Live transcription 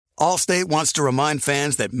Allstate wants to remind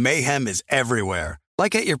fans that mayhem is everywhere,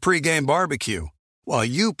 like at your pregame barbecue. While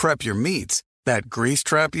you prep your meats, that grease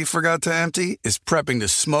trap you forgot to empty is prepping to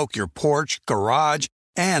smoke your porch, garage,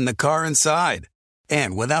 and the car inside.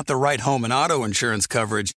 And without the right home and auto insurance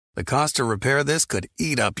coverage, the cost to repair this could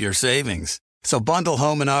eat up your savings. So bundle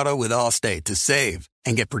home and auto with Allstate to save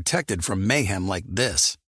and get protected from mayhem like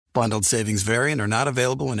this. Bundled savings vary and are not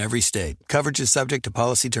available in every state. Coverage is subject to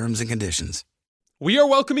policy terms and conditions. We are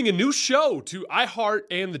welcoming a new show to iHeart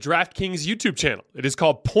and the DraftKings YouTube channel. It is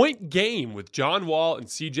called Point Game with John Wall and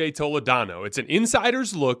CJ Toledano. It's an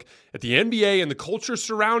insider's look at the NBA and the culture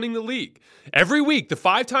surrounding the league. Every week, the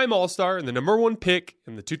five-time All-Star and the number one pick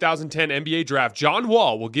in the 2010 NBA draft, John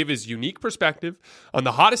Wall, will give his unique perspective on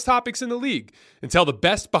the hottest topics in the league and tell the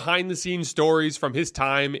best behind-the-scenes stories from his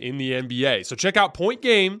time in the NBA. So check out Point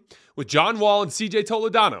Game with John Wall and CJ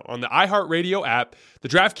Toledano on the iHeartRadio app, the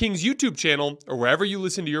DraftKings YouTube channel, or wherever you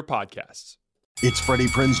listen to your podcasts. It's Freddie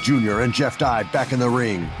Prinze Jr. and Jeff Dye back in the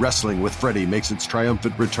ring. Wrestling with Freddie makes its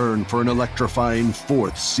triumphant return for an electrifying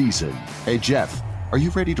fourth season. Hey, Jeff, are you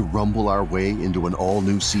ready to rumble our way into an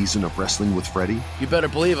all-new season of Wrestling with Freddie? You better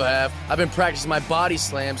believe I have. I've been practicing my body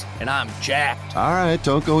slams, and I'm jacked. All right,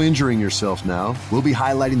 don't go injuring yourself now. We'll be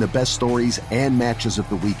highlighting the best stories and matches of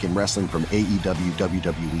the week in wrestling from AEW,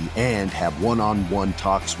 WWE, and have one-on-one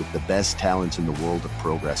talks with the best talents in the world of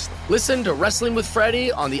pro wrestling. Listen to Wrestling with Freddie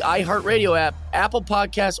on the iHeartRadio app, Apple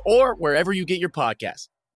Podcasts, or wherever you get your podcasts.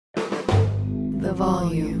 The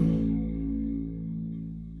Volume.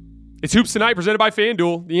 It's Hoops Tonight presented by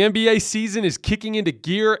FanDuel. The NBA season is kicking into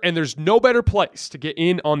gear, and there's no better place to get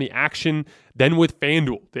in on the action than with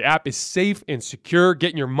FanDuel. The app is safe and secure.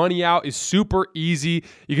 Getting your money out is super easy.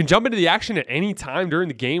 You can jump into the action at any time during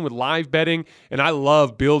the game with live betting, and I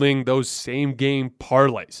love building those same-game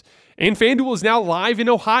parlays. And FanDuel is now live in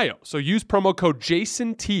Ohio, so use promo code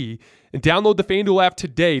JASONT and download the FanDuel app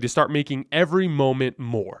today to start making every moment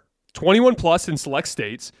more. 21 plus in select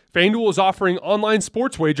states. FanDuel is offering online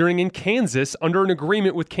sports wagering in Kansas under an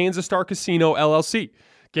agreement with Kansas Star Casino, LLC.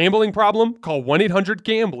 Gambling problem? Call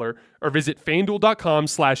 1-800-GAMBLER or visit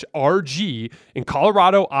FanDuel.com/RG in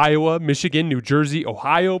Colorado, Iowa, Michigan, New Jersey,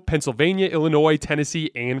 Ohio, Pennsylvania, Illinois, Tennessee,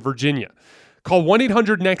 and Virginia. Call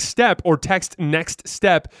 1-800-NEXT-STEP or text NEXT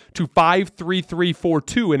STEP to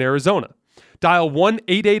 53342 in Arizona. Dial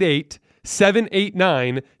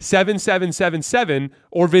 1-888-789-7777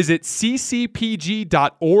 or visit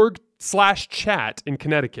ccpg.org/chat in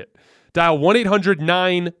Connecticut. Dial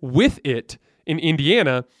 1-800-9-WITH-IT in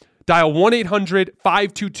Indiana. Dial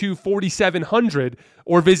 1-800-522-4700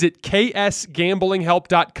 or visit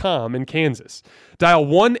ksgamblinghelp.com in Kansas. Dial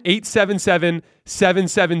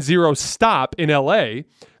 1-877-770-STOP in LA.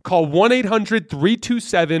 Call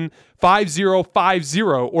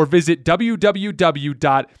 1-800-327-5050 or visit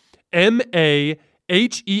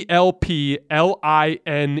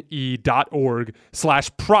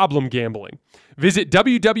www.mahelpline.org/problem gambling. Visit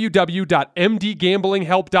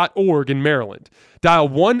www.mdgamblinghelp.org in Maryland. Dial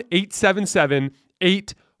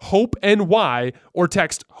 1-877-8-HOPE-NY or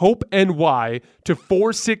text HOPE-NY to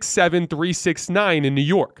 467-369 in New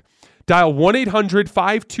York. Dial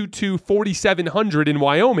 1-800-522-4700 in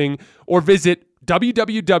Wyoming or visit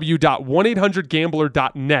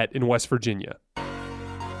www.1800gambler.net in West Virginia.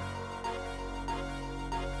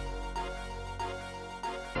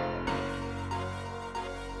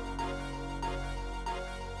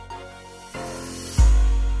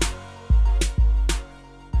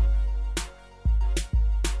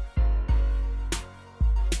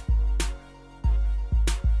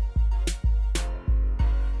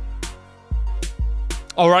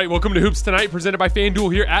 All right, welcome to Hoops Tonight, presented by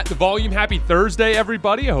FanDuel here at The Volume. Happy Thursday,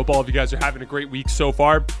 everybody. I hope all of you guys are having a great week so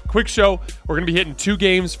far. Quick show. We're going to be hitting two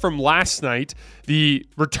games from last night. The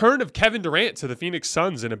return of Kevin Durant to the Phoenix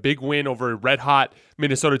Suns in a big win over a red-hot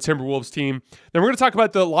Minnesota Timberwolves team. Then we're going to talk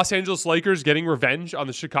about the Los Angeles Lakers getting revenge on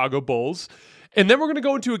the Chicago Bulls. And then we're going to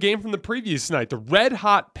go into a game from the previous night. The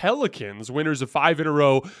red-hot Pelicans, winners of 5 in a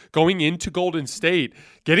row, going into Golden State,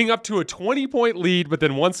 getting up to a 20-point lead. But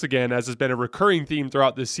then once again, as has been a recurring theme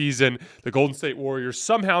throughout this season, the Golden State Warriors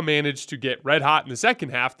somehow managed to get red-hot in the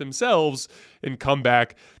second half themselves and come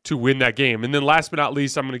back to win that game. And then last but not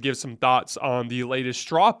least, I'm going to give some thoughts on the latest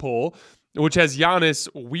straw poll, which has Giannis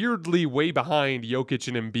weirdly way behind Jokic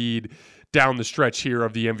and Embiid down the stretch here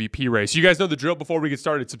of the MVP race. You guys know the drill. Before we get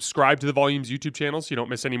started, subscribe to the Volume's YouTube channel so you don't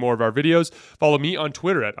miss any more of our videos. Follow me on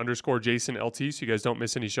Twitter at _JasonLT so you guys don't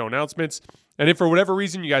miss any show announcements. And if for whatever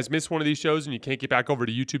reason you guys miss one of these shows and you can't get back over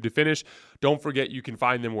to YouTube to finish, don't forget you can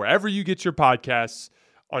find them wherever you get your podcasts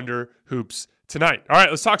under Hoops Tonight. All right,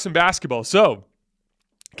 let's talk some basketball. So,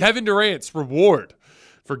 Kevin Durant's reward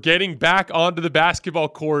for getting back onto the basketball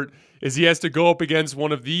court as he has to go up against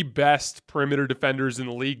one of the best perimeter defenders in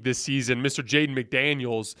the league this season, Mr. Jaden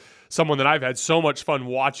McDaniels, someone that I've had so much fun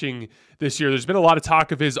watching this year. There's been a lot of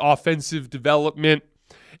talk of his offensive development,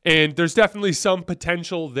 and there's definitely some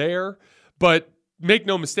potential there, but make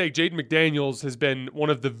no mistake, Jaden McDaniels has been one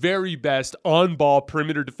of the very best on-ball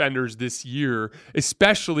perimeter defenders this year,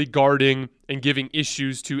 especially guarding and giving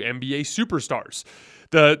issues to NBA superstars.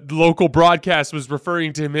 The local broadcast was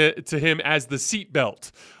referring to him as the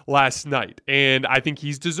seatbelt last night, and I think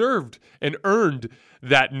he's deserved and earned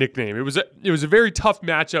that nickname. It was a very tough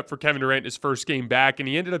matchup for Kevin Durant his first game back, and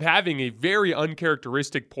he ended up having a very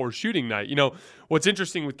uncharacteristic poor shooting night. You know, what's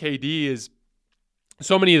interesting with KD is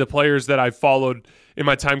so many of the players that I've followed in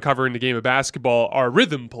my time covering the game of basketball are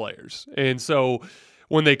rhythm players. And so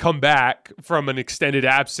when they come back from an extended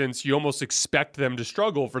absence, you almost expect them to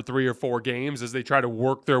struggle for 3 or 4 games as they try to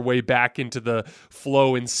work their way back into the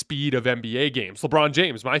flow and speed of NBA games. LeBron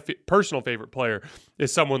James, my personal favorite player,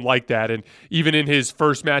 is someone like that. And even in his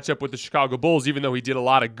first matchup with the Chicago Bulls, even though he did a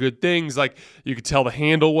lot of good things, like you could tell the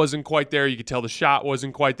handle wasn't quite there, you could tell the shot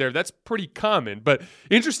wasn't quite there. That's pretty common. But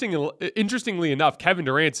interestingly enough, Kevin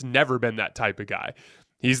Durant's never been that type of guy.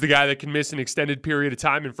 He's the guy that can miss an extended period of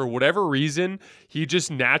time, and for whatever reason, he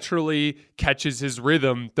just naturally catches his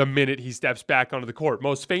rhythm the minute he steps back onto the court.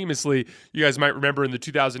 Most famously, you guys might remember in the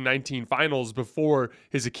 2019 finals before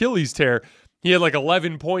his Achilles tear, he had like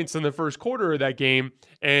 11 points in the first quarter of that game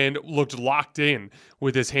and looked locked in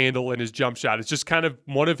with his handle and his jump shot. It's just kind of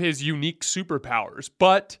one of his unique superpowers.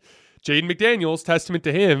 But Jaden McDaniels, testament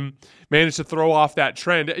to him, managed to throw off that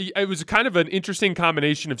trend. It was kind of an interesting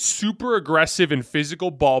combination of super aggressive and physical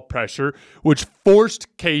ball pressure, which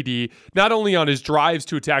forced KD not only on his drives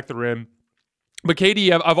to attack the rim, but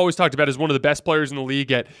KD, I've always talked about as one of the best players in the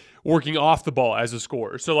league at working off the ball as a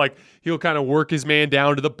scorer. So, like, he'll kind of work his man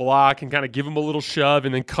down to the block and kind of give him a little shove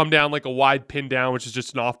and then come down like a wide pin down, which is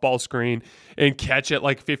just an off-ball screen, and catch at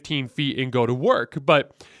like 15 feet and go to work.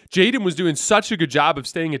 But Jaden was doing such a good job of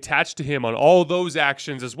staying attached to him on all those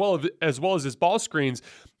actions as well as his ball screens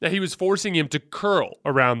that he was forcing him to curl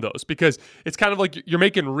around those, because it's kind of like you're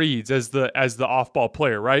making reads as the off-ball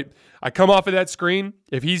player, right? I come off of that screen.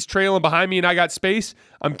 If he's trailing behind me and I got space,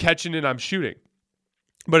 I'm catching and I'm shooting.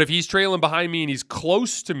 But if he's trailing behind me and he's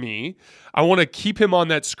close to me, I want to keep him on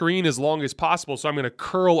that screen as long as possible. So I'm going to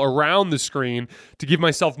curl around the screen to give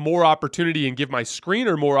myself more opportunity and give my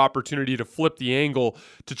screener more opportunity to flip the angle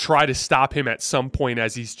to try to stop him at some point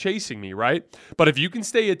as he's chasing me, right? But if you can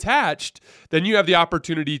stay attached, then you have the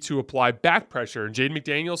opportunity to apply back pressure. And Jaden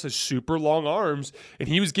McDaniels has super long arms, and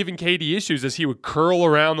he was giving KD issues as he would curl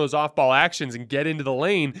around those off-ball actions and get into the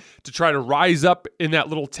lane to try to rise up in that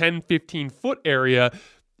little 10, 15-foot area.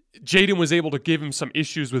 Jaden was able to give him some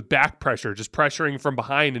issues with back pressure, just pressuring from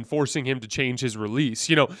behind and forcing him to change his release.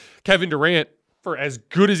 You know, Kevin Durant, for as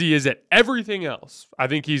good as he is at everything else, I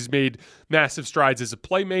think he's made massive strides as a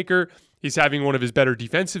playmaker. He's having one of his better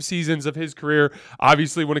defensive seasons of his career.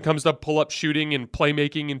 Obviously, when it comes to pull-up shooting and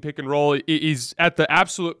playmaking and pick and roll, he's at the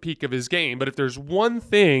absolute peak of his game. But if there's one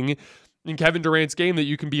thing in Kevin Durant's game that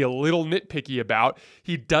you can be a little nitpicky about,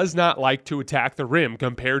 he does not like to attack the rim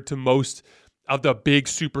compared to most of the big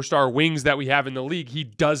superstar wings that we have in the league. He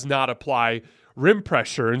does not apply rim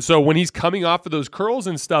pressure. And so when he's coming off of those curls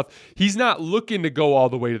and stuff, he's not looking to go all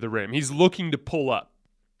the way to the rim. He's looking to pull up.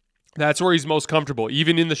 That's where he's most comfortable.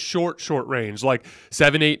 Even in the short range, like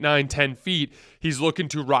 7, 8, 9, 10 feet, he's looking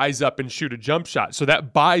to rise up and shoot a jump shot. So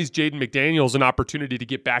that buys Jaden McDaniels an opportunity to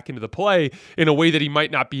get back into the play in a way that he might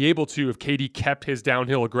not be able to if KD kept his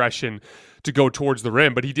downhill aggression to go towards the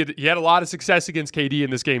rim. But he had a lot of success against KD in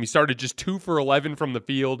this game. He started just 2 for 11 from the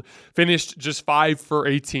field, finished just 5 for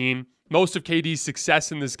 18. Most of KD's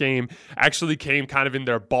success in this game actually came kind of in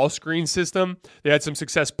their ball screen system. They had some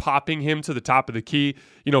success popping him to the top of the key.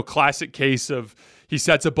 You know, classic case of he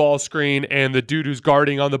sets a ball screen and the dude who's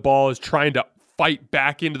guarding on the ball is trying to fight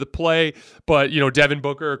back into the play. But, you know, Devin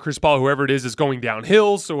Booker or Chris Paul, whoever it is going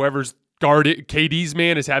downhill. So whoever's guarded KD's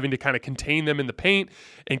man is having to kind of contain them in the paint.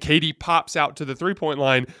 And KD pops out to the three-point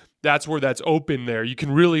line. That's where that's open there. You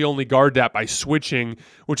can really only guard that by switching,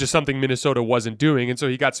 which is something Minnesota wasn't doing. And so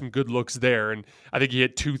he got some good looks there. And I think he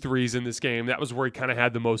hit 2 threes in this game. That was where he kind of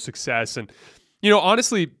had the most success. And, you know,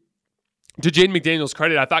 honestly, to Jaden McDaniels'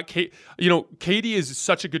 credit, I thought, KD is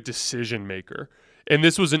such a good decision maker. And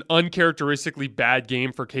this was an uncharacteristically bad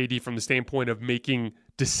game for KD from the standpoint of making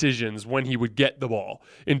decisions when he would get the ball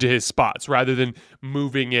into his spots rather than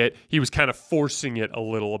moving it. He was kind of forcing it a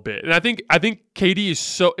little bit. And I think KD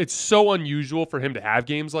it's so unusual for him to have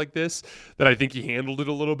games like this that I think he handled it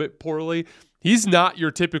a little bit poorly. He's not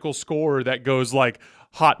your typical scorer that goes like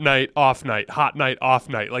hot night, off night, hot night, off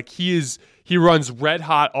night. Like he runs red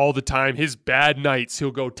hot all the time. His bad nights,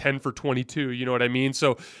 he'll go 10 for 22. You know what I mean?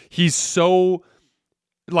 So he's so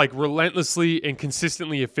like relentlessly and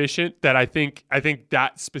consistently efficient that I think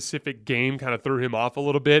that specific game kind of threw him off a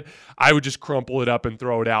little bit. I would just crumple it up and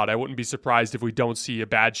throw it out. I wouldn't be surprised if we don't see a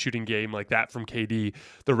bad shooting game like that from KD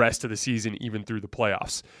the rest of the season, even through the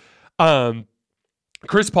playoffs.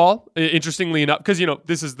 Chris Paul, interestingly enough, because,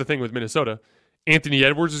 this is the thing with Minnesota. Anthony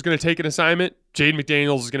Edwards is going to take an assignment. Jaden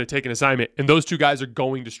McDaniels is going to take an assignment. And those two guys are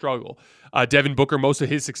going to struggle. Devin Booker, most of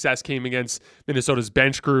his success came against Minnesota's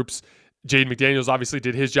bench groups. Jaden McDaniels obviously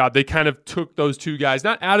did his job. They kind of took those two guys,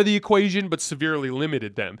 not out of the equation, but severely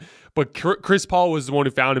limited them. But Chris Paul was the one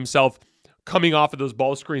who found himself coming off of those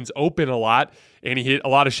ball screens open a lot, and he hit a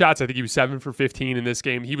lot of shots. I think he was 7 for 15 in this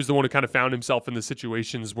game. He was the one who kind of found himself in the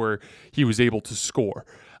situations where he was able to score.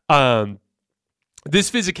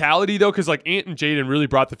 This physicality, though, because like Ant and Jaden really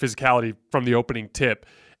brought the physicality from the opening tip,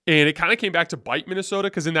 and it kind of came back to bite Minnesota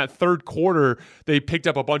because in that third quarter, they picked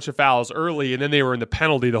up a bunch of fouls early, and then they were in the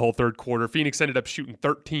penalty the whole third quarter. Phoenix ended up shooting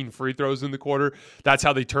 13 free throws in the quarter. That's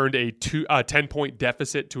how they turned a 10-point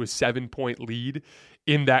deficit to a 7-point lead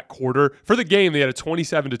in that quarter. For the game, they had a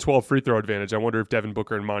 27-12 free throw advantage. I wonder if Devin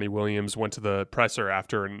Booker and Monty Williams went to the presser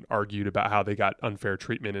after and argued about how they got unfair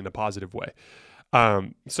treatment in a positive way.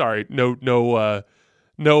 Sorry, no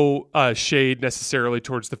shade necessarily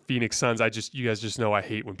towards the Phoenix Suns. You guys just know I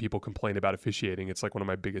hate when people complain about officiating. It's like one of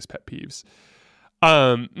my biggest pet peeves.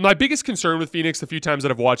 My biggest concern with Phoenix, the few times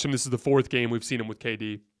that I've watched them, this is the fourth game we've seen them with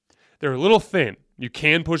KD. They're a little thin. You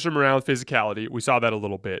can push them around with physicality. We saw that a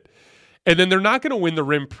little bit. And then they're not going to win the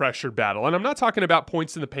rim pressure battle. And I'm not talking about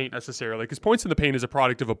points in the paint necessarily, because points in the paint is a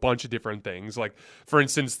product of a bunch of different things. Like, for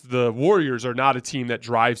instance, the Warriors are not a team that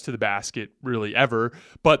drives to the basket really ever,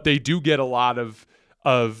 but they do get a lot of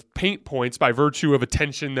paint points by virtue of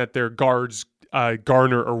attention that their guards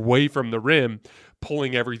garner away from the rim,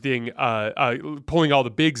 pulling everything, pulling all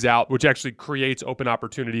the bigs out, which actually creates open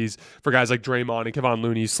opportunities for guys like Draymond and Kevon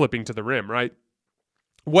Looney slipping to the rim, right?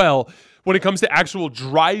 Well, when it comes to actual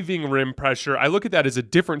driving rim pressure, I look at that as a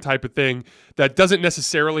different type of thing that doesn't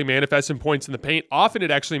necessarily manifest in points in the paint. Often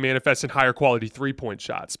it actually manifests in higher quality three-point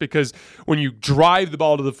shots, because when you drive the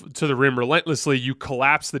ball to the rim relentlessly, you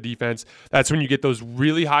collapse the defense. That's when you get those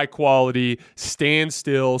really high quality, stand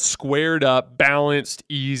still, squared up, balanced,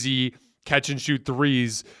 easy catch and shoot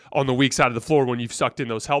threes on the weak side of the floor when you've sucked in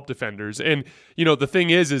those help defenders. And, the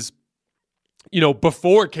thing is,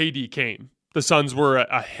 before KD came, the Suns were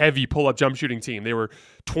a heavy pull-up jump shooting team. They were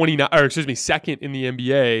second in the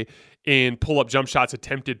NBA in pull-up jump shots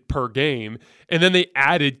attempted per game. And then they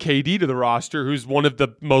added KD to the roster, who's one of the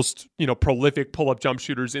most, prolific pull-up jump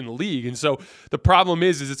shooters in the league. And so the problem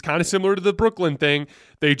is it's kind of similar to the Brooklyn thing.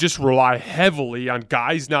 They just rely heavily on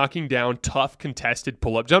guys knocking down tough, contested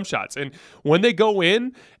pull-up jump shots. And when they go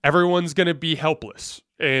in, everyone's going to be helpless.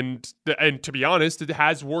 And to be honest, it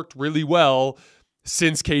has worked really well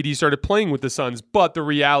since KD started playing with the Suns. But the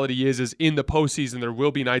reality is in the postseason, there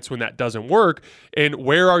will be nights when that doesn't work. And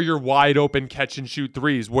where are your wide open catch and shoot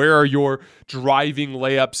threes? Where are your driving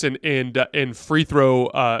layups and free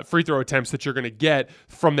throw attempts that you're going to get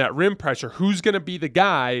from that rim pressure? Who's going to be the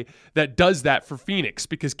guy that does that for Phoenix?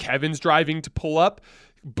 Because Kevin's driving to pull up,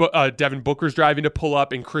 Devin Booker's driving to pull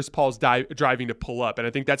up, and Chris Paul's driving to pull up. And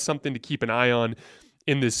I think that's something to keep an eye on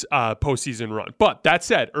in this postseason run. But that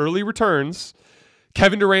said, early returns,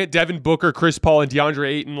 Kevin Durant, Devin Booker, Chris Paul, and DeAndre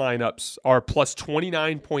Ayton lineups are plus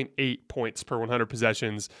 29.8 points per 100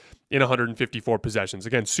 possessions in 154 possessions.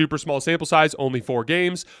 Again, super small sample size, only 4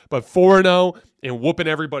 games, but 4-0 and whooping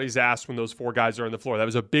everybody's ass when those 4 guys are on the floor. That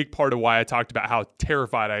was a big part of why I talked about how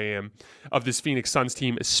terrified I am of this Phoenix Suns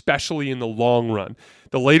team, especially in the long run.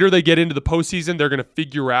 The later they get into the postseason, they're going to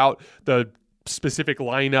figure out the specific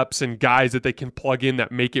lineups and guys that they can plug in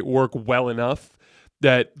that make it work well enough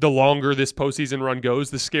that the longer this postseason run goes,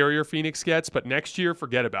 the scarier Phoenix gets. But next year,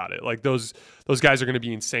 forget about it. Like those guys are going to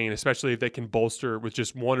be insane, especially if they can bolster with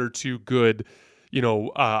just 1 or 2 good,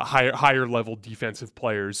 higher level defensive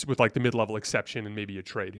players with like the mid-level exception and maybe a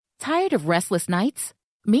trade. Tired of restless nights?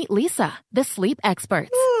 Meet Lisa, the sleep experts.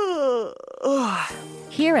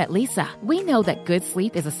 Here at Lisa, we know that good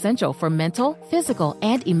sleep is essential for mental, physical,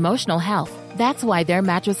 and emotional health. That's why their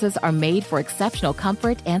mattresses are made for exceptional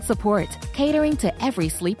comfort and support, catering to every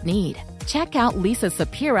sleep need. Check out Lisa's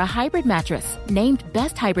Sapira Hybrid Mattress, named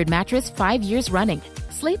Best Hybrid Mattress 5 years running.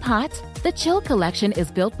 Sleep hot, The Chill collection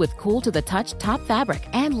is built with cool-to-the-touch top fabric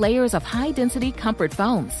and layers of high-density comfort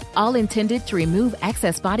foams, all intended to remove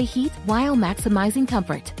excess body heat while maximizing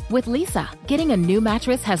comfort. With Leesa, getting a new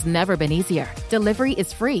mattress has never been easier. Delivery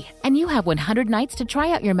is free, and you have 100 nights to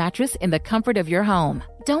try out your mattress in the comfort of your home.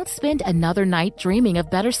 Don't spend another night dreaming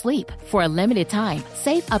of better sleep. For a limited time,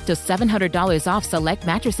 save up to $700 off select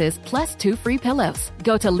mattresses plus 2 free pillows.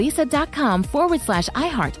 Go to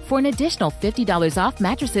leesa.com/iHeart for an additional $50 off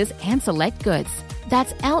mattresses and select goods.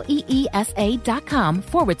 That's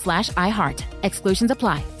LEESA.com/iHeart. Exclusions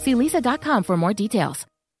apply. See leesa.com for more details.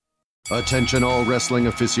 Attention all wrestling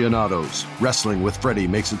aficionados. Wrestling with Freddie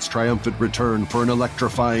makes its triumphant return for an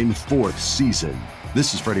electrifying 4th season.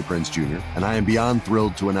 This is Freddie Prinze Jr., and I am beyond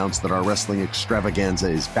thrilled to announce that our wrestling extravaganza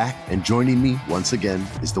is back, and joining me once again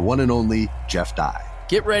is the one and only Jeff Dye.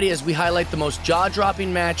 Get ready as we highlight the most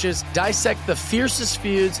jaw-dropping matches, dissect the fiercest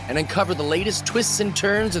feuds, and uncover the latest twists and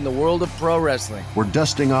turns in the world of pro wrestling. We're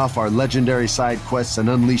dusting off our legendary side quests and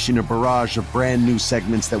unleashing a barrage of brand new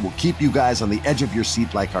segments that will keep you guys on the edge of your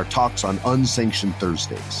seat like our talks on Unsanctioned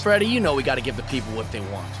Thursdays. Freddie, you know we got to give the people what they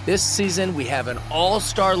want. This season, we have an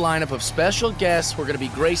all-star lineup of special guests who are going to be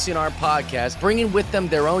gracing our podcast, bringing with them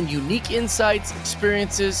their own unique insights,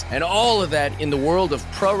 experiences, and all of that in the world of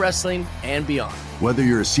pro wrestling and beyond. Whether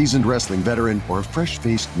you're a seasoned wrestling veteran or a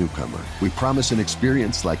fresh-faced newcomer, we promise an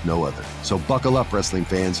experience like no other. So buckle up, wrestling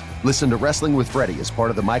fans. Listen to Wrestling with Freddie as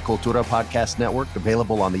part of the My Cultura Podcast Network,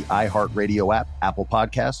 available on the iHeartRadio app, Apple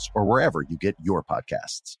Podcasts, or wherever you get your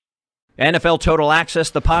podcasts. NFL Total Access,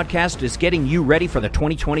 the podcast, is getting you ready for the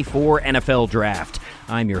 2024 NFL Draft.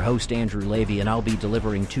 I'm your host, Andrew Levy, and I'll be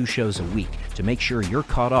delivering 2 shows a week to make sure you're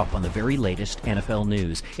caught up on the very latest NFL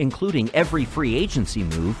news, including every free agency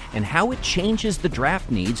move and how it changes the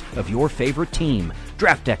draft needs of your favorite team.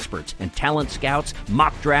 Draft experts and talent scouts,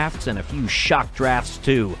 mock drafts, and a few shock drafts,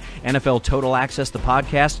 too. NFL Total Access, the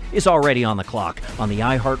podcast, is already on the clock on the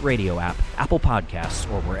iHeartRadio app, Apple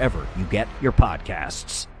Podcasts, or wherever you get your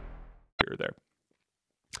podcasts. There.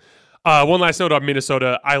 One last note on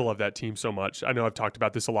Minnesota. I love that team so much. I know I've talked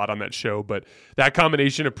about this a lot on that show, but that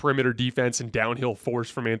combination of perimeter defense and downhill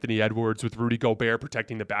force from Anthony Edwards with Rudy Gobert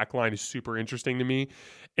protecting the back line is super interesting to me.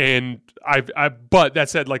 And but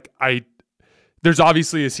that said, there's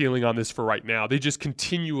obviously a ceiling on this for right now. They just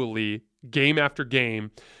continually, game after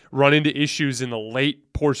game, run into issues in the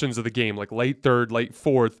late portions of the game, like late third, late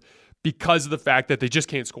fourth, because of the fact that they just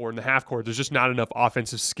can't score in the half court. There's just not enough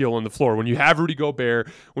offensive skill on the floor. When you have Rudy Gobert,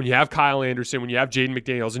 when you have Kyle Anderson, when you have Jaden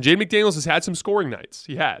McDaniels, and Jaden McDaniels has had some scoring nights.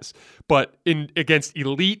 He has. But against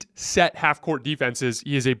elite set half-court defenses,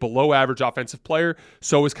 he is a below-average offensive player.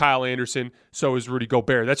 So is Kyle Anderson. So is Rudy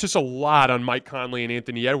Gobert. That's just a lot on Mike Conley and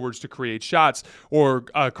Anthony Edwards to create shots, or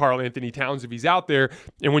Karl Anthony Towns if he's out there.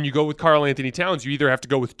 And when you go with Karl Anthony Towns, you either have to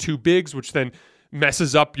go with 2 bigs, which then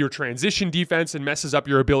messes up your transition defense and messes up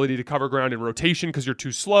your ability to cover ground in rotation because you're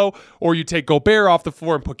too slow, or you take Gobert off the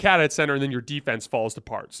floor and put Cat at center, and then your defense falls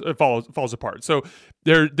apart. So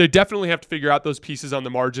they definitely have to figure out those pieces on the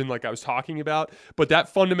margin like I was talking about, but that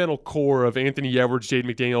fundamental core of Anthony Edwards, Jaden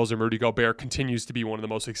McDaniels, and Rudy Gobert continues to be one of the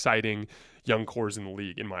most exciting young cores in the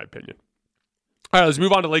league, in my opinion. All right, let's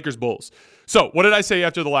move on to Lakers-Bulls. So what did I say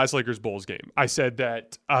after the last Lakers-Bulls game? I said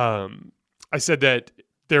that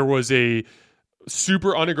there was a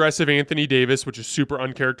super unaggressive Anthony Davis, which is super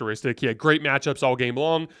uncharacteristic. He had great matchups all game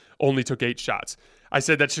long, only took 8 shots. I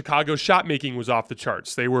said that Chicago's shot making was off the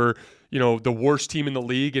charts. They were, the worst team in the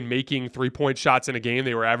league in making 3-point shots in a game.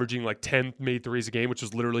 They were averaging 10 made threes a game, which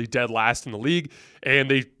was literally dead last in the league. And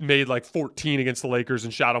they made 14 against the Lakers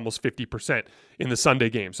and shot almost 50% in the Sunday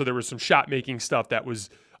game. So there was some shot making stuff that was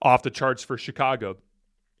off the charts for Chicago.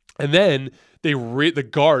 And then the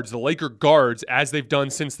Laker guards, as they've done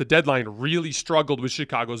since the deadline, really struggled with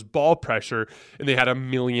Chicago's ball pressure, and they had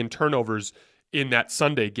 1 million turnovers in that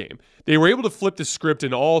Sunday game. They were able to flip the script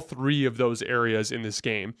in all 3 of those areas in this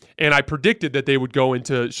game, and I predicted that they would go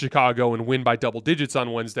into Chicago and win by double digits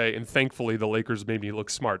on Wednesday, and thankfully the Lakers made me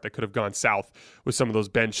look smart. That could have gone south with some of those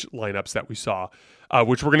bench lineups that we saw,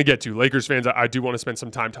 which we're going to get to. Lakers fans, I do want to spend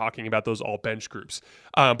some time talking about those all-bench groups.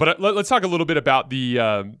 But let's talk a little bit about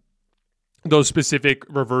those specific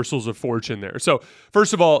reversals of fortune there. So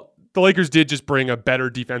first of all, the Lakers did just bring a better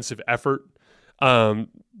defensive effort. On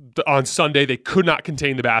Sunday, they could not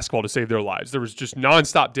contain the basketball to save their lives. There was just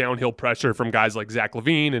nonstop downhill pressure from guys like Zach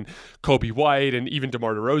LaVine and Kobe White and even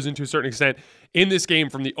DeMar DeRozan to a certain extent. In this game,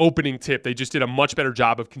 from the opening tip, they just did a much better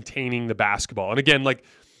job of containing the basketball. And again,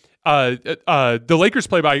 the Lakers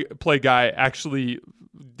play-by-play guy actually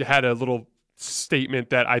had a little statement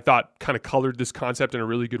that I thought kind of colored this concept in a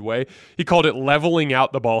really good way. He called it leveling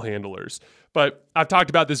out the ball handlers. But I've talked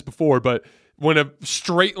about this before, but when a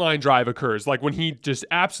straight line drive occurs, like when he just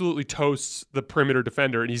absolutely toasts the perimeter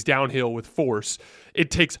defender and he's downhill with force,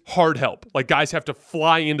 it takes hard help. Like guys have to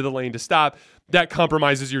fly into the lane to stop. That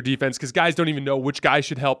compromises your defense because guys don't even know which guy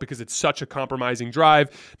should help because it's such a compromising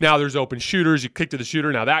drive. Now there's open shooters. You kick to the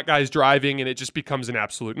shooter. Now that guy's driving and it just becomes an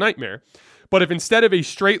absolute nightmare. But if instead of a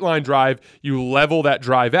straight line drive, you level that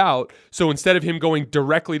drive out, so instead of him going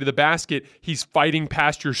directly to the basket, he's fighting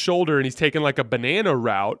past your shoulder and he's taking like a banana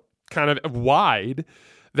route, kind of wide,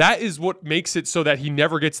 that is what makes it so that he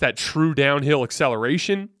never gets that true downhill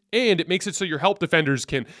acceleration. And it makes it so your help defenders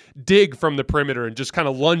can dig from the perimeter and just kind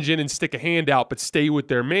of lunge in and stick a hand out, but stay with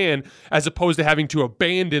their man, as opposed to having to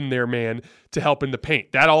abandon their man to help in the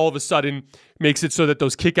paint. That all of a sudden makes it so that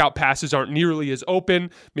those kick-out passes aren't nearly as open.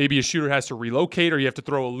 Maybe a shooter has to relocate or you have to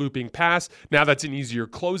throw a looping pass. Now that's an easier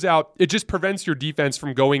closeout. It just prevents your defense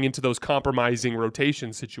from going into those compromising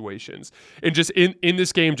rotation situations. And just in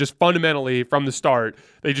this game, just fundamentally from the start,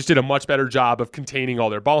 they just did a much better job of containing all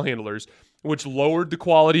their ball handlers, which lowered the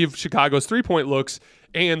quality of Chicago's three-point looks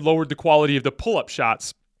and lowered the quality of the pull-up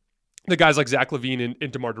shots that guys like Zach LaVine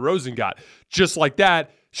and DeMar DeRozan got. Just like that,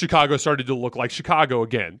 Chicago started to look like Chicago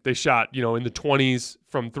again. They shot, in the 20s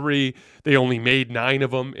from three. They only made 9 of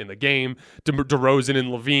them in the game. DeRozan and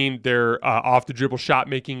LaVine, their off-the-dribble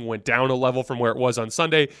shot-making went down a level from where it was on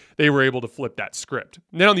Sunday. They were able to flip that script.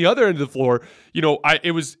 Then on the other end of the floor,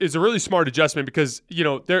 it's a really smart adjustment because,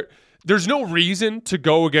 there's no reason to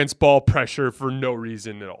go against ball pressure for no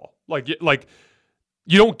reason at all. Like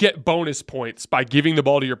you don't get bonus points by giving the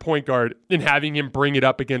ball to your point guard and having him bring it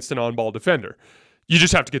up against an on-ball defender. You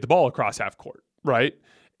just have to get the ball across half court, right?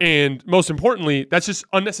 And most importantly, that's just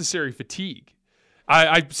unnecessary fatigue.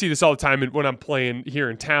 I see this all the time when I'm playing here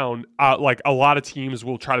in town. Like a lot of teams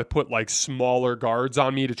will try to put like smaller guards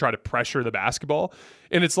on me to try to pressure the basketball.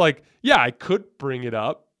 And it's like, yeah, I could bring it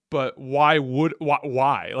up, but why?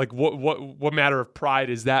 Like, what matter of pride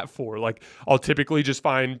is that for? Like, I'll typically just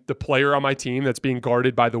find the player on my team that's being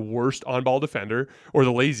guarded by the worst on-ball defender or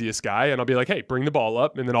the laziest guy, and I'll be like, hey, bring the ball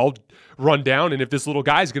up, and then I'll run down, and if this little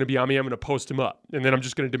guy's going to be on me, I'm going to post him up, and then I'm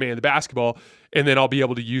just going to demand the basketball, and then I'll be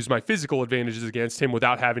able to use my physical advantages against him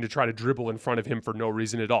without having to try to dribble in front of him for no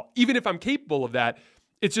reason at all. Even if I'm capable of that,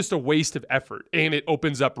 it's just a waste of effort, and it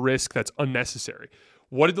opens up risk that's unnecessary.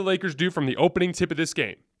 What did the Lakers do from the opening tip of this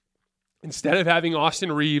game? Instead of having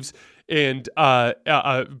Austin Reeves and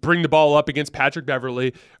bring the ball up against Patrick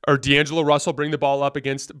Beverley or D'Angelo Russell bring the ball up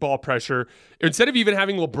against ball pressure, instead of even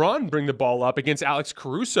having LeBron bring the ball up against Alex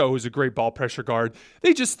Caruso, who's a great ball pressure guard,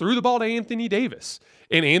 they just threw the ball to Anthony Davis.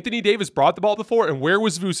 And Anthony Davis brought the ball to the floor, and where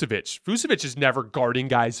was Vucevic? Vucevic is never guarding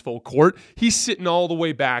guys full court. He's sitting all the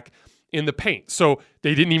way back in the paint. So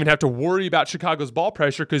they didn't even have to worry about Chicago's ball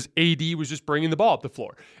pressure because AD was just bringing the ball up the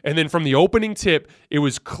floor. And then from the opening tip, it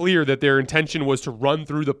was clear that their intention was to run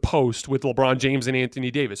through the post with LeBron James and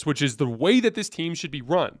Anthony Davis, which is the way that this team should be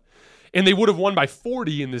run. And they would have won by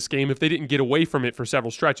 40 in this game if they didn't get away from it for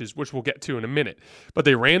several stretches, which we'll get to in a minute. But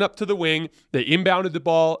they ran up to the wing, they inbounded the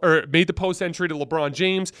ball, or made the post entry to LeBron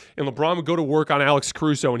James, and LeBron would go to work on Alex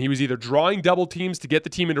Caruso, and he was either drawing double teams to get the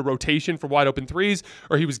team into rotation for wide open threes,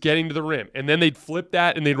 or he was getting to the rim. And then they'd flip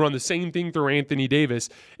that, and they'd run the same thing through Anthony Davis,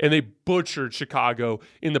 and they butchered Chicago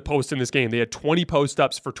in the post in this game. They had 20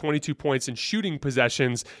 post-ups for 22 points in shooting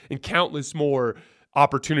possessions and countless more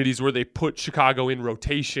opportunities where they put Chicago in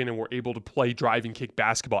rotation and were able to play driving kick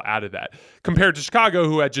basketball out of that, compared to Chicago,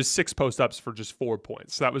 who had just 6 post-ups for just 4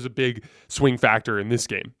 points. So that was a big swing factor in this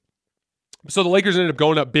game. So the Lakers ended up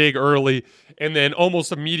going up big early, and then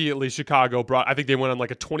almost immediately Chicago I think they went on like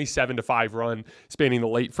a 27-5 run spanning the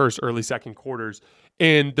late first, early second quarters.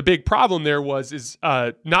 And the big problem there is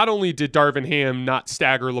not only did Darvin Ham not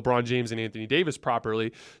stagger LeBron James and Anthony Davis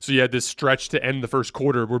properly, so you had this stretch to end the first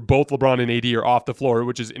quarter where both LeBron and AD are off the floor,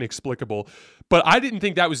 which is inexplicable. But I didn't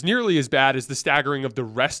think that was nearly as bad as the staggering of the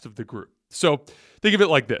rest of the group. So think of it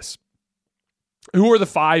like this. Who are the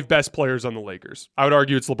 5 best players on the Lakers? I would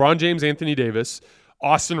argue it's LeBron James, Anthony Davis,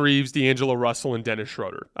 Austin Reeves, D'Angelo Russell, and Dennis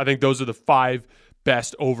Schroeder. I think those are the 5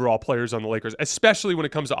 best overall players on the Lakers, especially when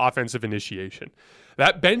it comes to offensive initiation.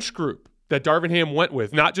 That bench group that Darvin Ham went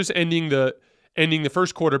with, not just ending the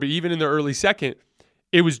first quarter, but even in the early second,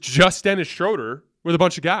 it was just Dennis Schroeder with a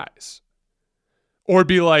bunch of guys. Or it'd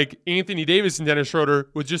be like Anthony Davis and Dennis Schroeder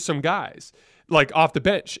with just some guys, like off the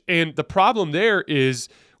bench. And the problem there is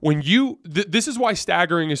when this is why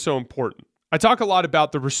staggering is so important. I talk a lot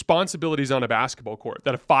about the responsibilities on a basketball court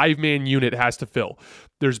that a 5-man unit has to fill.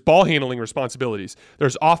 There's ball handling responsibilities.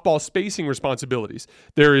 There's off-ball spacing responsibilities.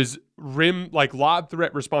 There is rim, like lob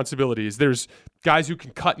threat responsibilities. There's guys who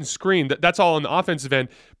can cut and screen. That's all on the offensive end.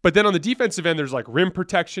 But then on the defensive end, there's like rim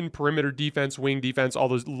protection, perimeter defense, wing defense, all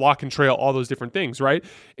those lock and trail, all those different things, right?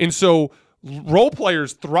 And so role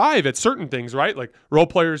players thrive at certain things, right? Like role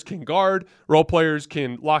players can guard, role players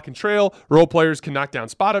can lock and trail, role players can knock down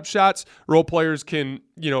spot up shots, role players can,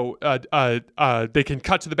 they can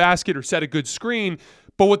cut to the basket or set a good screen.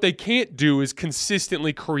 But what they can't do is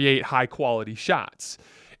consistently create high quality shots.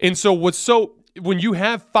 And so when you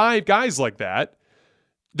have 5 guys like that,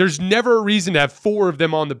 there's never a reason to have 4 of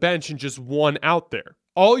them on the bench and just 1 out there.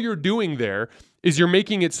 All you're doing there is you're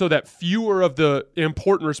making it so that fewer of the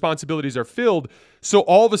important responsibilities are filled. So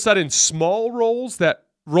all of a sudden, small roles that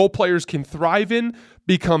role players can thrive in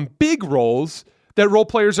become big roles that role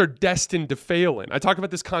players are destined to fail in. I talk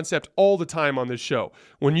about this concept all the time on this show.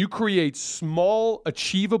 When you create small,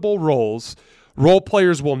 achievable roles, role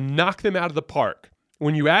players will knock them out of the park.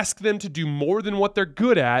 When you ask them to do more than what they're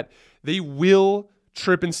good at, they will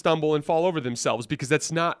trip and stumble and fall over themselves because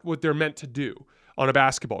that's not what they're meant to do on a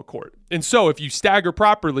basketball court. And so if you stagger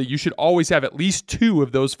properly, you should always have at least 2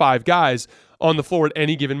 of those 5 guys on the floor at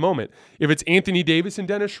any given moment. If it's Anthony Davis and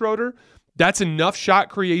Dennis Schroeder, that's enough shot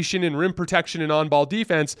creation and rim protection and on-ball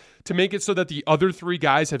defense to make it so that the other 3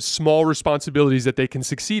 guys have small responsibilities that they can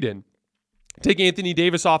succeed in. Take Anthony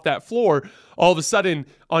Davis off that floor, all of a sudden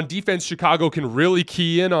on defense, Chicago can really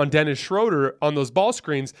key in on Dennis Schroeder on those ball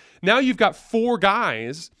screens. Now you've got 4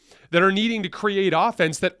 guys that are needing to create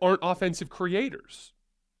offense that aren't offensive creators.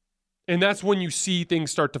 And that's when you see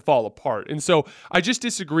things start to fall apart. And so I just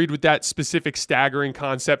disagreed with that specific staggering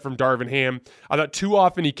concept from Darvin Ham. I thought too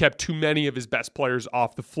often he kept too many of his best players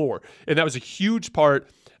off the floor. And that was a huge part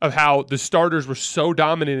of how the starters were so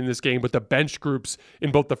dominant in this game, but the bench groups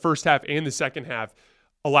in both the first half and the second half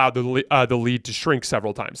allowed the lead to shrink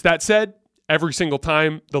several times. That said, every single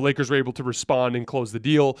time the Lakers were able to respond and close the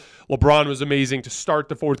deal. LeBron was amazing to start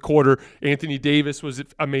the fourth quarter. Anthony Davis was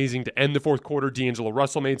amazing to end the fourth quarter. D'Angelo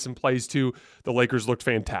Russell made some plays too. The Lakers looked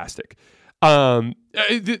fantastic.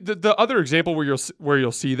 The other example where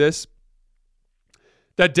you'll see this,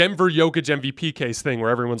 that Denver Jokic MVP case thing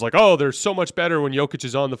where everyone's like, oh, they're so much better when Jokic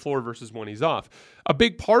is on the floor versus when he's off. A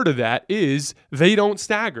big part of that is they don't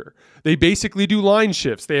stagger. They basically do line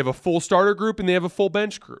shifts. They have a full starter group and they have a full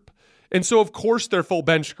bench group. And so, of course, their full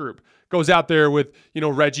bench group goes out there with,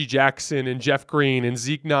 Reggie Jackson and Jeff Green and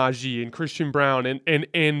Zeke Naji and Christian Brown,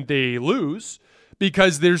 and they lose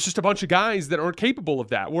because there's just a bunch of guys that aren't capable of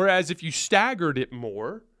that. Whereas if you staggered it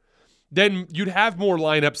more, then you'd have more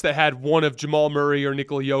lineups that had one of Jamal Murray or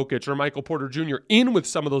Nikola Jokic or Michael Porter Jr. in with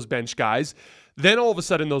some of those bench guys. Then all of a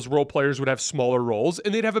sudden those role players would have smaller roles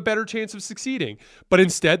and they'd have a better chance of succeeding. But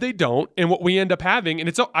instead they don't. And what we end up having, and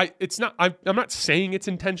I'm not saying it's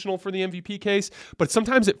intentional for the MVP case, but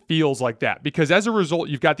sometimes it feels like that because as a result,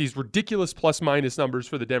 you've got these ridiculous plus minus numbers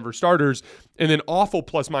for the Denver starters and then awful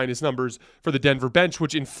plus minus numbers for the Denver bench,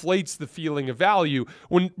 which inflates the feeling of value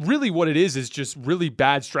when really what it is just really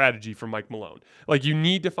bad strategy from Mike Malone. Like you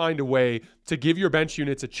need to find a way to give your bench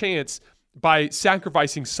units a chance by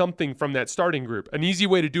sacrificing something from that starting group. An easy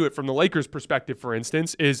way to do it from the Lakers' perspective, for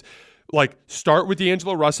instance, is like start with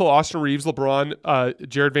D'Angelo Russell, Austin Reeves, LeBron,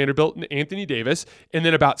 Jared Vanderbilt, and Anthony Davis, and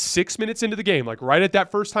then about 6 minutes into the game, like right at that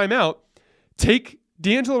first time out, take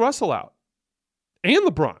D'Angelo Russell out and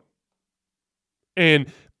LeBron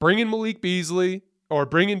and bring in Malik Beasley or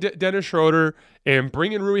bring in Dennis Schroeder and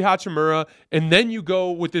bring in Rui Hachimura, and then you go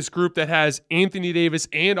with this group that has Anthony Davis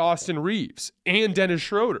and Austin Reeves and Dennis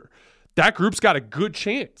Schroeder. That group's got a good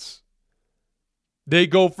chance. They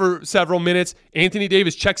go for several minutes. Anthony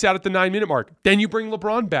Davis checks out at the 9-minute mark. Then you bring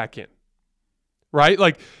LeBron back in, right?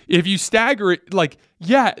 Like if you stagger it, like,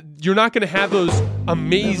 yeah, you're not going to have those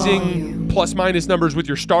amazing plus minus numbers with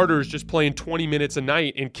your starters just playing 20 minutes a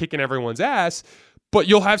night and kicking everyone's ass, but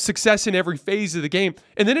you'll have success in every phase of the game.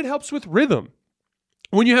 And then it helps with rhythm.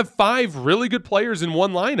 When you have 5 really good players in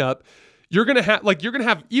one lineup, you're going to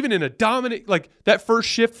have even in a dominant, like that first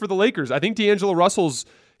shift for the Lakers. I think D'Angelo Russell's,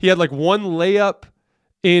 he had like one layup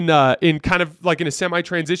in kind of like in a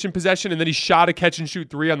semi-transition possession, and then he shot a catch and shoot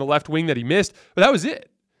 3 on the left wing that he missed. But that was it.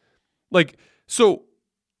 Like, so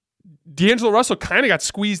D'Angelo Russell kind of got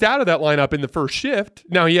squeezed out of that lineup in the first shift.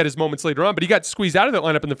 Now he had his moments later on, but he got squeezed out of that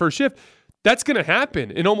lineup in the first shift. That's going to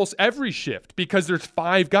happen in almost every shift because there's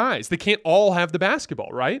 5 guys. They can't all have the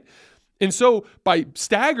basketball, right? And so by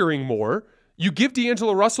staggering more, you give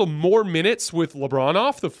D'Angelo Russell more minutes with LeBron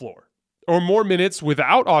off the floor or more minutes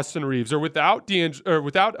without Austin Reeves or without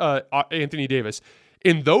Anthony Davis.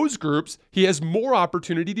 In those groups, he has more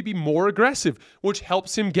opportunity to be more aggressive, which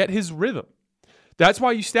helps him get his rhythm. That's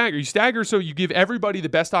why you stagger. You stagger so you give everybody the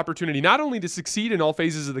best opportunity, not only to succeed in all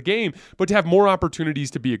phases of the game, but to have more opportunities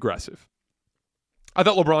to be aggressive. I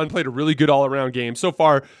thought LeBron played a really good all-around game. So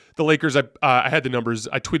far, the Lakers, I had the numbers.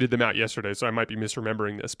 I tweeted them out yesterday, so I might be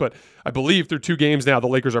misremembering this. But I believe through 2 games now, the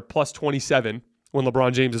Lakers are plus 27 when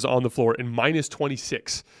LeBron James is on the floor and minus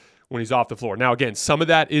 26 when he's off the floor. Now, again, some of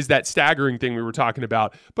that is that staggering thing we were talking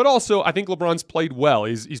about. But also, I think LeBron's played well.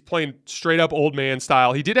 He's playing straight-up old man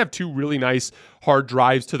style. He did have 2 really nice hard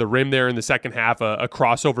drives to the rim there in the second half, a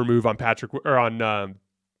crossover move on I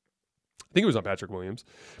think it was on Patrick Williams,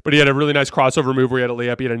 but he had a really nice crossover move where he had a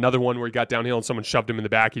layup. He had another one where he got downhill and someone shoved him in the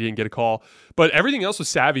back. He didn't get a call. But everything else was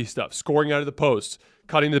savvy stuff, scoring out of the post,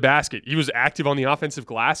 cutting to the basket. He was active on the offensive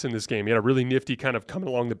glass in this game. He had a really nifty kind of coming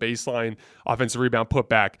along the baseline offensive rebound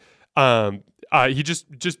putback. He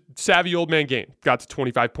just savvy old man game, got to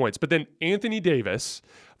 25 points. But then Anthony Davis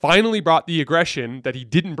finally brought the aggression that he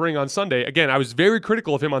didn't bring on Sunday. Again, I was very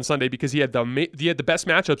critical of him on Sunday because he had the best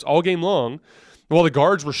matchups all game long, while the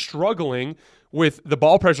guards were struggling with the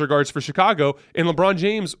ball pressure guards for Chicago, and LeBron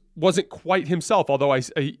James wasn't quite himself, although I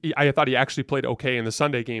thought he actually played okay in the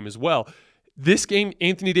Sunday game as well. This game,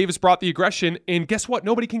 Anthony Davis brought the aggression, and guess what?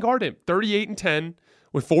 Nobody can guard him. 38 and 10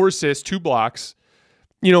 with 4 assists, 2 blocks.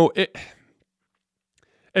 You know,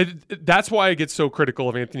 that's why I get so critical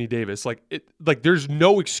of Anthony Davis. Like there's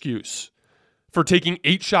no excuse for taking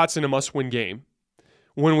 8 shots in a must-win game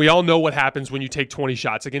when we all know what happens when you take 20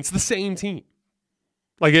 shots against the same team.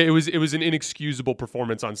 Like it was an inexcusable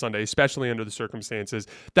performance on Sunday, especially under the circumstances.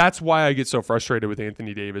 That's why I get so frustrated with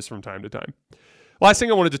Anthony Davis from time to time. Last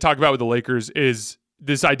thing I wanted to talk about with the Lakers is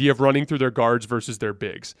this idea of running through their guards versus their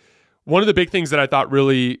bigs. One of the big things that I thought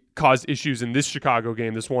really caused issues in this Chicago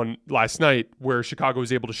game, this one last night, where Chicago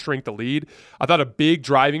was able to shrink the lead, I thought a big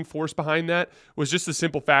driving force behind that was just the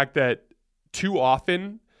simple fact that too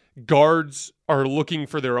often guards are looking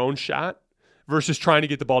for their own shot versus trying to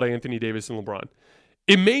get the ball to Anthony Davis and LeBron.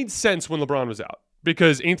 It made sense when LeBron was out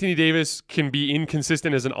because Anthony Davis can be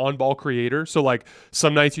inconsistent as an on-ball creator. So, like,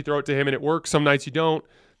 some nights you throw it to him and it works, some nights you don't.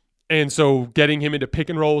 And so getting him into pick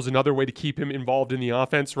and roll is another way to keep him involved in the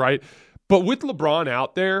offense, right? But with LeBron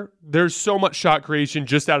out there, there's so much shot creation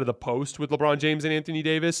just out of the post with LeBron James and Anthony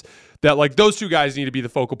Davis that, like, those 2 guys need to be the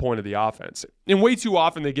focal point of the offense. And way too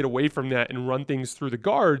often they get away from that and run things through the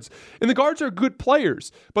guards. And the guards are good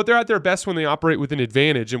players, but they're at their best when they operate with an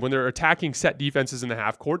advantage. And when they're attacking set defenses in the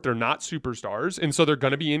half court, they're not superstars, and so they're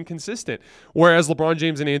going to be inconsistent. Whereas LeBron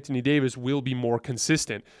James and Anthony Davis will be more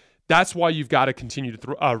consistent. That's why you've got to continue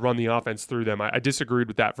to run the offense through them. I disagreed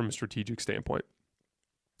with that from a strategic standpoint.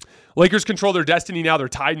 Lakers control their destiny now. They're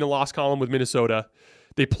tied in the loss column with Minnesota.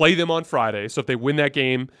 They play them on Friday, so if they win that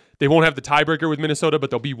game, they won't have the tiebreaker with Minnesota, but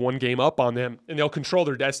they'll be 1 game up on them, and they'll control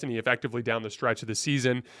their destiny effectively down the stretch of the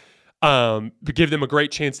season, but give them a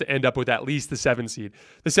great chance to end up with at least the 7 seed.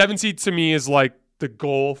 The 7 seed to me is like the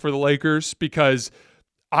goal for the Lakers because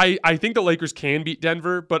I think the Lakers can beat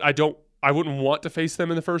Denver, but I wouldn't want to face them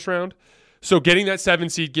in the first round. So getting that 7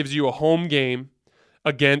 seed gives you a home game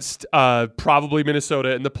against probably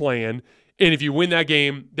Minnesota in the play-in. And if you win that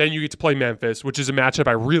game, then you get to play Memphis, which is a matchup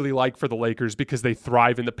I really like for the Lakers because they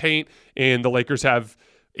thrive in the paint, and the Lakers have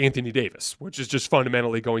Anthony Davis, which is just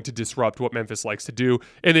fundamentally going to disrupt what Memphis likes to do.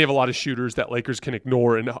 And they have a lot of shooters that Lakers can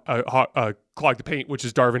ignore and clog the paint, which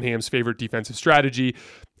is Darvin Ham's favorite defensive strategy.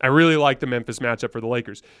 I really like the Memphis matchup for the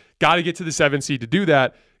Lakers. Got to get to the 7 seed to do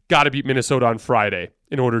that. Got to beat Minnesota on Friday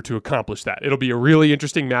in order to accomplish that. It'll be a really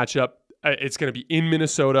interesting matchup. It's going to be in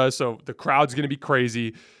Minnesota, so the crowd's going to be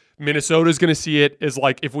crazy. Minnesota's going to see it as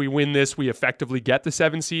like, if we win this, we effectively get the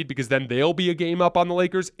 7 seed because then they'll be a game up on the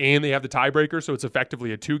Lakers and they have the tiebreaker, so it's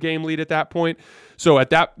effectively a 2-game lead at that point. So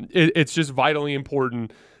it's just vitally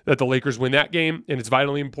important that the Lakers win that game, and it's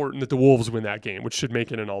vitally important that the Wolves win that game, which should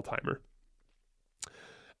make it an all-timer.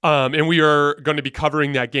 And we are going to be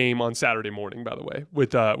covering that game on Saturday morning, by the way,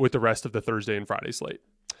 with the rest of the Thursday and Friday slate.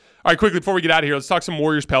 All right, quickly, before we get out of here, let's talk some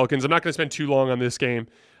Warriors-Pelicans. I'm not going to spend too long on this game.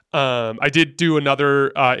 I did do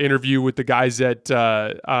another interview with the guys at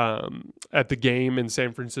the game in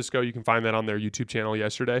San Francisco. You can find that on their YouTube channel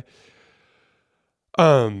yesterday.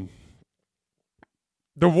 The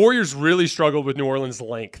Warriors really struggled with New Orleans'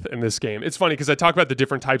 length in this game. It's funny because I talk about the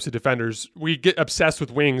different types of defenders. We get obsessed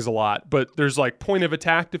with wings a lot, but there's like point of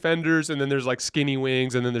attack defenders, and then there's like skinny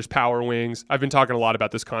wings, and then there's power wings. I've been talking a lot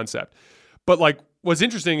about this concept. But like what's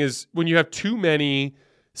interesting is when you have too many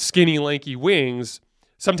skinny, lanky wings,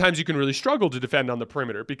 sometimes you can really struggle to defend on the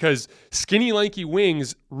perimeter because skinny, lanky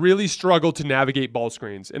wings really struggle to navigate ball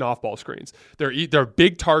screens and off-ball screens. They're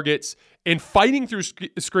big targets, and fighting through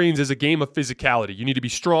screens is a game of physicality. You need to be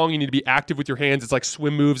strong. You need to be active with your hands. It's like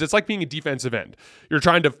swim moves. It's like being a defensive end. You're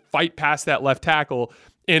trying to fight past that left tackle,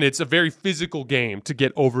 and it's a very physical game to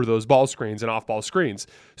get over those ball screens and off-ball screens.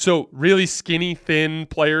 So really skinny, thin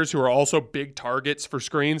players who are also big targets for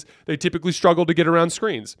screens, they typically struggle to get around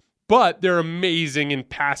screens. But they're amazing in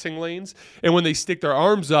passing lanes. And when they stick their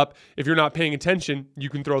arms up, if you're not paying attention, you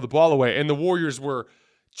can throw the ball away. And the Warriors were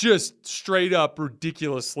just straight up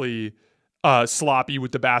ridiculously sloppy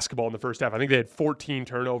with the basketball in the first half. I think they had 14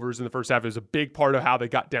 turnovers in the first half. It was a big part of how they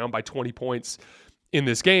got down by 20 points in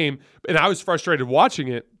this game. And I was frustrated watching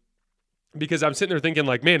it because I'm sitting there thinking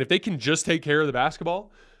like, man, if they can just take care of the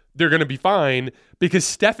basketball, they're going to be fine because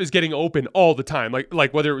Steph is getting open all the time.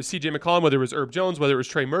 Like whether it was CJ McCollum, whether it was Herb Jones, whether it was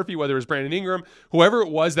Trey Murphy, whether it was Brandon Ingram, whoever it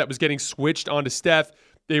was that was getting switched onto Steph,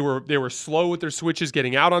 they were slow with their switches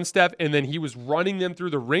getting out on Steph, and then he was running them through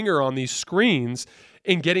the ringer on these screens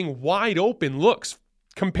and getting wide open looks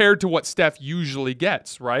compared to what Steph usually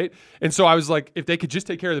gets, right? And so I was like, if they could just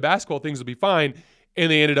take care of the basketball, things will be fine. And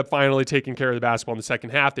they ended up finally taking care of the basketball in the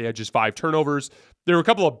second half. They had just 5 turnovers. There were a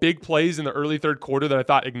couple of big plays in the early third quarter that I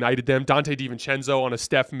thought ignited them. Dante DiVincenzo on a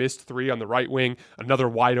Steph missed 3 on the right wing, another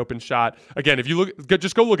wide open shot. Again, if you look,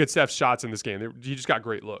 just go look at Steph's shots in this game. He just got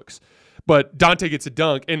great looks. But Dante gets a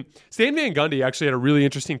dunk. And Stan Van Gundy actually had a really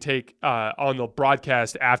interesting take on the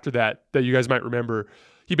broadcast after that you guys might remember.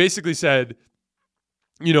 He basically said,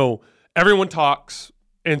 everyone talks,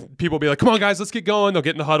 and people will be like, come on, guys, let's get going. They'll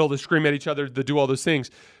get in the huddle. They scream at each other. They do all those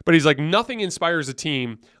things. But he's like, nothing inspires a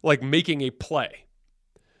team like making a play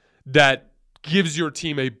that gives your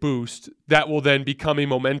team a boost that will then become a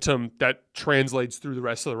momentum that translates through the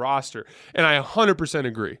rest of the roster. And I 100%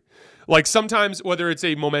 agree. Like sometimes, whether it's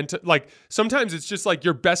a momentum, like sometimes it's just like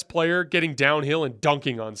your best player getting downhill and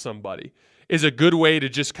dunking on somebody is a good way to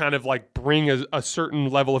just kind of like bring a certain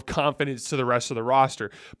level of confidence to the rest of the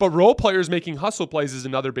roster. But role players making hustle plays is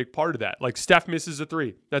another big part of that. Like Steph misses a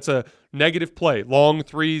 3. That's a negative play. Long missed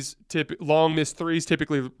threes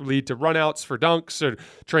typically lead to runouts for dunks or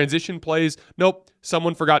transition plays. Nope.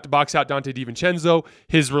 Someone forgot to box out Dante DiVincenzo.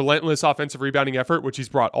 His relentless offensive rebounding effort, which he's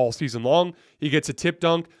brought all season long, he gets a tip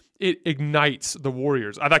dunk. It ignites the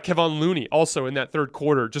Warriors. I thought Kevon Looney also in that third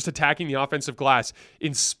quarter, just attacking the offensive glass,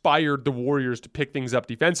 inspired the Warriors to pick things up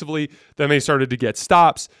defensively. Then they started to get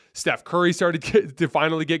stops. Steph Curry started to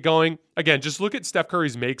finally get going. Again, just look at Steph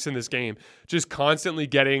Curry's makes in this game. Just constantly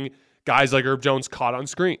getting guys like Herb Jones caught on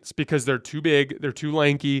screens because they're too big, they're too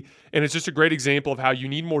lanky, and it's just a great example of how you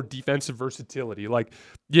need more defensive versatility. Like,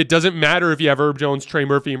 it doesn't matter if you have Herb Jones, Trey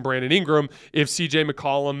Murphy, and Brandon Ingram if CJ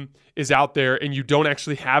McCollum is out there and you don't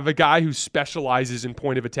actually have a guy who specializes in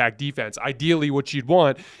point of attack defense. Ideally, what you'd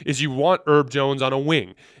want is you want Herb Jones on a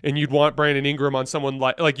wing, and you'd want Brandon Ingram on someone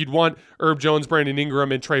like you'd want Herb Jones, Brandon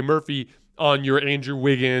Ingram, and Trey Murphy on your Andrew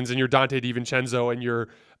Wiggins and your Dante DiVincenzo and your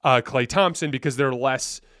Klay Thompson because they're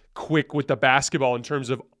less quick with the basketball in terms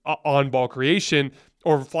of on-ball creation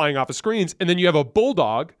or flying off of screens. And then you have a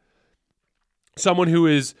bulldog, someone who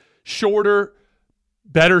is shorter,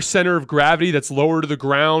 better center of gravity, that's lower to the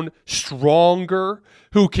ground, stronger,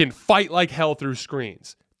 who can fight like hell through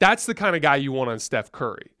screens. That's the kind of guy you want on Steph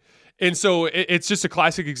Curry. And so it's just a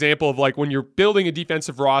classic example of like when you're building a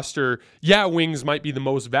defensive roster, yeah, wings might be the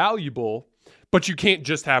most valuable, but you can't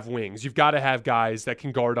just have wings. You've got to have guys that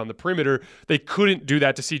can guard on the perimeter. They couldn't do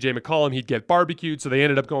that to CJ McCollum. He'd get barbecued, so they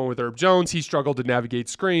ended up going with Herb Jones. He struggled to navigate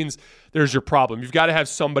screens. There's your problem. You've got to have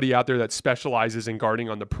somebody out there that specializes in guarding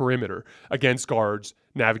on the perimeter against guards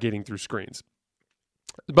navigating through screens.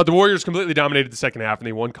 But the Warriors completely dominated the second half, and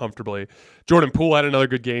they won comfortably. Jordan Poole had another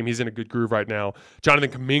good game. He's in a good groove right now. Jonathan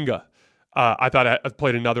Kuminga, I thought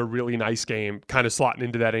played another really nice game, kind of slotting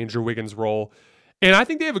into that Andrew Wiggins role. And I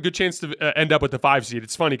think they have a good chance to end up with the 5 seed.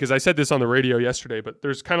 It's funny because I said this on the radio yesterday, but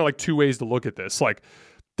there's kind of like 2 ways to look at this. Like,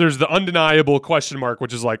 there's the undeniable question mark,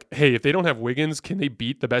 which is like, hey, if they don't have Wiggins, can they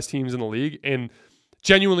beat the best teams in the league? And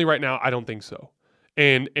genuinely right now, I don't think so.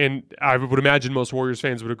 And I would imagine most Warriors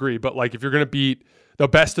fans would agree. But like, if you're going to beat the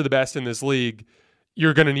best of the best in this league,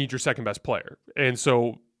 you're going to need your second best player. And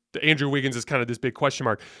so Andrew Wiggins is kind of this big question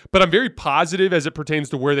mark. But I'm very positive as it pertains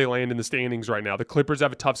to where they land in the standings right now. The Clippers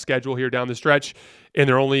have a tough schedule here down the stretch, and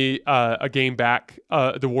they're only a game back.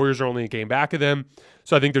 The Warriors are only a game back of them.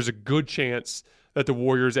 So I think there's a good chance that the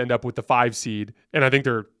Warriors end up with the 5 seed. And I think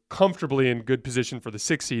they're comfortably in good position for the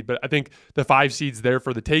 6 seed. But I think the 5 seed's there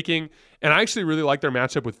for the taking. And I actually really like their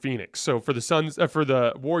matchup with Phoenix. So for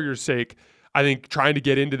the Warriors' sake, I think trying to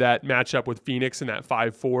get into that matchup with Phoenix in that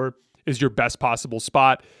 5-4 is your best possible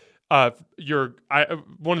spot. One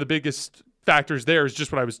of the biggest factors there is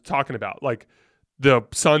just what I was talking about. Like, the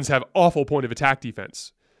Suns have awful point of attack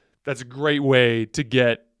defense. That's a great way to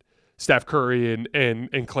get Steph Curry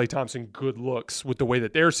and Klay Thompson good looks with the way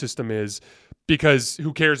that their system is, because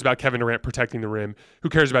who cares about Kevin Durant protecting the rim? Who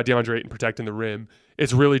cares about DeAndre Ayton protecting the rim?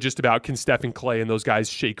 It's really just about, can Steph and Klay and those guys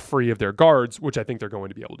shake free of their guards, which I think they're going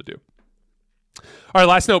to be able to do. All right,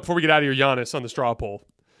 last note before we get out of here, Giannis on the straw poll.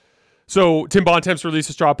 So Tim Bontemps released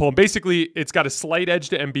a straw poll, and basically it's got a slight edge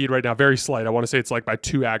to Embiid right now, very slight. I want to say it's like by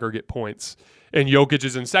 2 aggregate points. And Jokic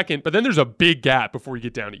is in second, but then there's a big gap before you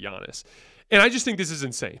get down to Giannis. And I just think this is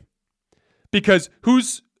insane. Because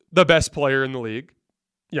who's the best player in the league?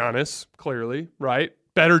 Giannis, clearly, right?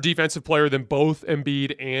 Better defensive player than both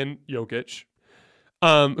Embiid and Jokic.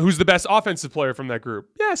 Who's the best offensive player from that group?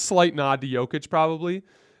 Yeah, slight nod to Jokic probably.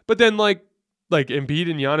 But then like Embiid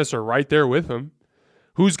and Giannis are right there with him.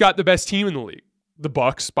 Who's got the best team in the league? The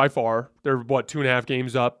Bucks by far. They're 2.5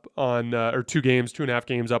 games up on, or 2.5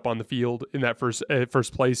 games up on the field in that first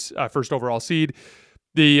place, first overall seed.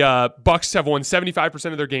 The Bucks have won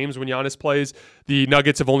 75% of their games when Giannis plays. The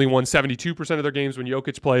Nuggets have only won 72% of their games when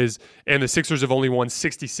Jokic plays, and the Sixers have only won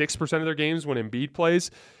 66% of their games when Embiid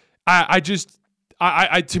plays.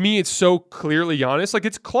 To me, it's so clearly Giannis. Like,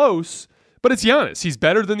 it's close, but it's Giannis. He's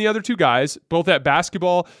better than the other two guys, both at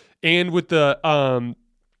basketball and with the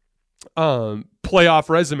playoff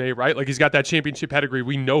resume, right? Like, he's got that championship pedigree.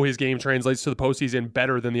 We know his game translates to the postseason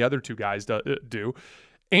better than the other two guys do.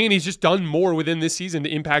 And he's just done more within this season to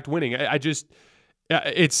impact winning.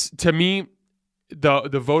 It's, to me,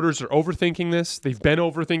 the voters are overthinking this. They've been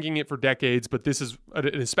overthinking it for decades, but this is an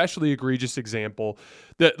especially egregious example.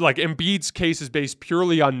 That, like, Embiid's case is based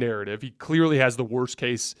purely on narrative. He clearly has the worst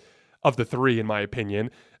case of the three, in my opinion.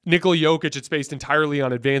 Nikola Jokic, it's based entirely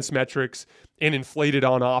on advanced metrics and inflated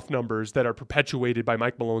on-off numbers that are perpetuated by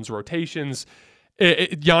Mike Malone's rotations.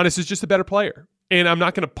 Giannis is just a better player. And I'm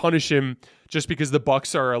not going to punish him just because the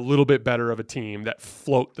Bucks are a little bit better of a team that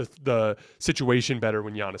float the situation better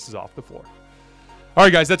when Giannis is off the floor. All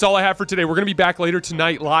right, guys, that's all I have for today. We're going to be back later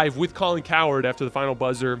tonight live with Colin Cowherd after the final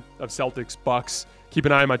buzzer of Celtics Bucks. Keep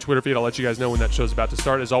an eye on my Twitter feed. I'll let you guys know when that show's about to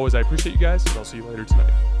start. As always, I appreciate you guys, and I'll see you later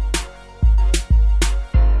tonight.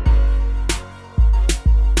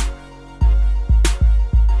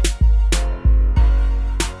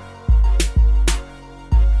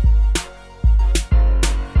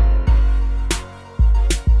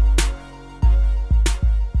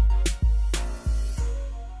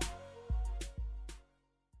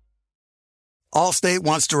 Allstate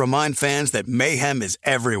wants to remind fans that mayhem is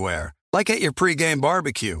everywhere, like at your pregame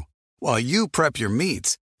barbecue. While you prep your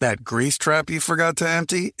meats, that grease trap you forgot to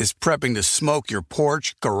empty is prepping to smoke your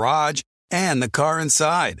porch, garage, and the car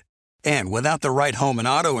inside. And without the right home and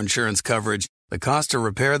auto insurance coverage, the cost to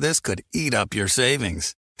repair this could eat up your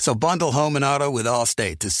savings. So bundle home and auto with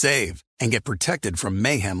Allstate to save and get protected from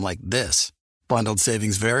mayhem like this. Bundled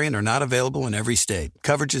savings vary and are not available in every state.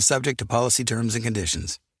 Coverage is subject to policy terms and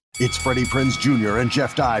conditions. It's Freddie Prinze Jr. and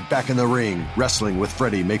Jeff Dye back in the ring. Wrestling with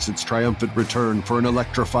Freddie makes its triumphant return for an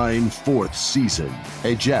electrifying 4th season.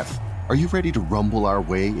 Hey, Jeff, are you ready to rumble our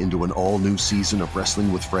way into an all-new season of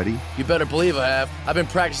Wrestling with Freddie? You better believe I have. I've been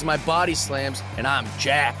practicing my body slams, and I'm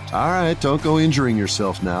jacked. All right, don't go injuring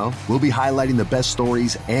yourself now. We'll be highlighting the best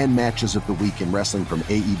stories and matches of the week in wrestling from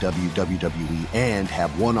AEW, WWE, and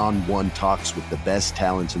have one-on-one talks with the best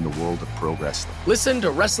talents in the world of pro wrestling. Listen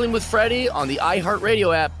to Wrestling with Freddie on the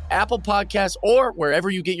iHeartRadio app, Apple Podcasts, or wherever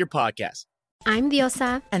you get your podcasts. I'm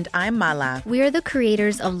Diosa. And I'm Mala. We are the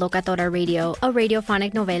creators of Locatora Radio, a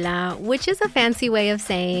radiophonic novela, which is a fancy way of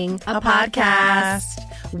saying a podcast.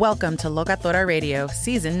 Welcome to Locatora Radio,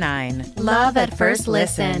 Season 9. Love at first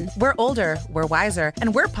listen. We're older, we're wiser,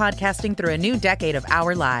 and we're podcasting through a new decade of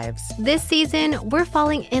our lives. This season, we're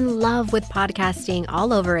falling in love with podcasting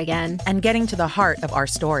all over again. And getting to the heart of our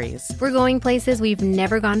stories. We're going places we've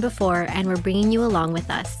never gone before, and we're bringing you along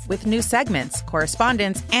with us. With new segments,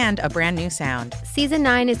 correspondence, and a brand new sound. Season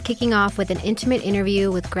 9 is kicking off with an intimate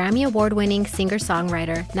interview with Grammy Award-winning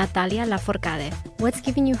singer-songwriter Natalia Lafourcade. What's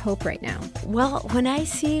giving you hope right now? Well, when I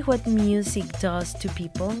see what music does to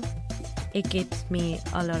people, it gives me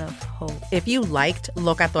a lot of hope. If you liked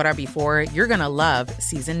Locatora before, you're going to love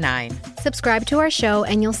Season 9. Subscribe to our show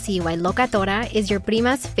and you'll see why Locatora is your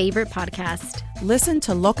prima's favorite podcast. Listen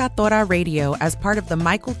to Locatora Radio as part of the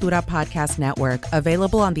My Cultura Podcast Network,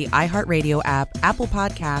 available on the iHeartRadio app, Apple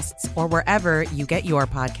Podcasts, or wherever you get your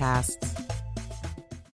podcasts.